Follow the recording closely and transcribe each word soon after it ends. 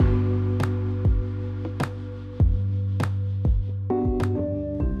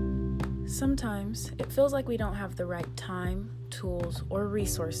Sometimes it feels like we don't have the right time, tools, or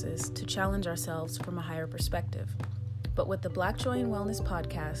resources to challenge ourselves from a higher perspective. But with the Black Joy and Wellness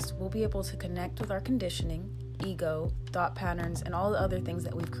podcast, we'll be able to connect with our conditioning, ego, thought patterns, and all the other things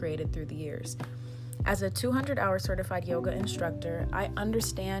that we've created through the years. As a 200-hour certified yoga instructor, I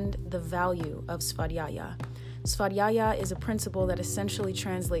understand the value of Svadhyaya. Svadhyaya is a principle that essentially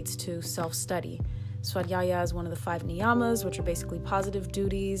translates to self-study. Svadhyaya is one of the 5 niyamas, which are basically positive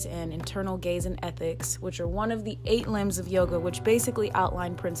duties, and internal gaze and ethics, which are one of the 8 limbs of yoga, which basically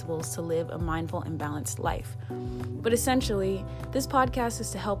outline principles to live a mindful and balanced life. But essentially, this podcast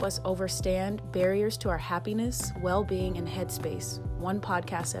is to help us overstand barriers to our happiness, well-being, and headspace, one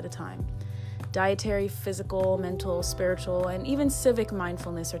podcast at a time. Dietary, physical, mental, spiritual, and even civic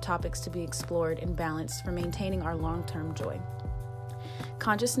mindfulness are topics to be explored in balance for maintaining our long-term joy.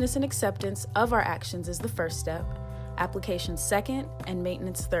 Consciousness and acceptance of our actions is the first step, application second, and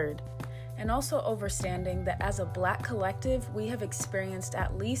maintenance third. And also understanding that as a Black collective, we have experienced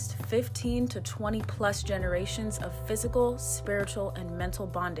at least 15 to 20 plus generations of physical, spiritual, and mental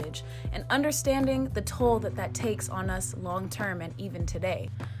bondage, and understanding the toll that takes on us long term and even today.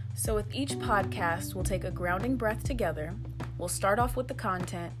 So with each podcast, we'll take a grounding breath together. We'll start off with the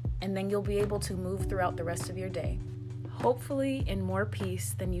content, and then you'll be able to move throughout the rest of your day, hopefully in more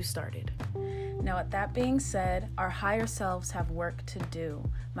peace than you started. Now, with that being said, our higher selves have work to do.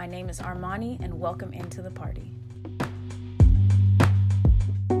 My name is Armani, and welcome into the party.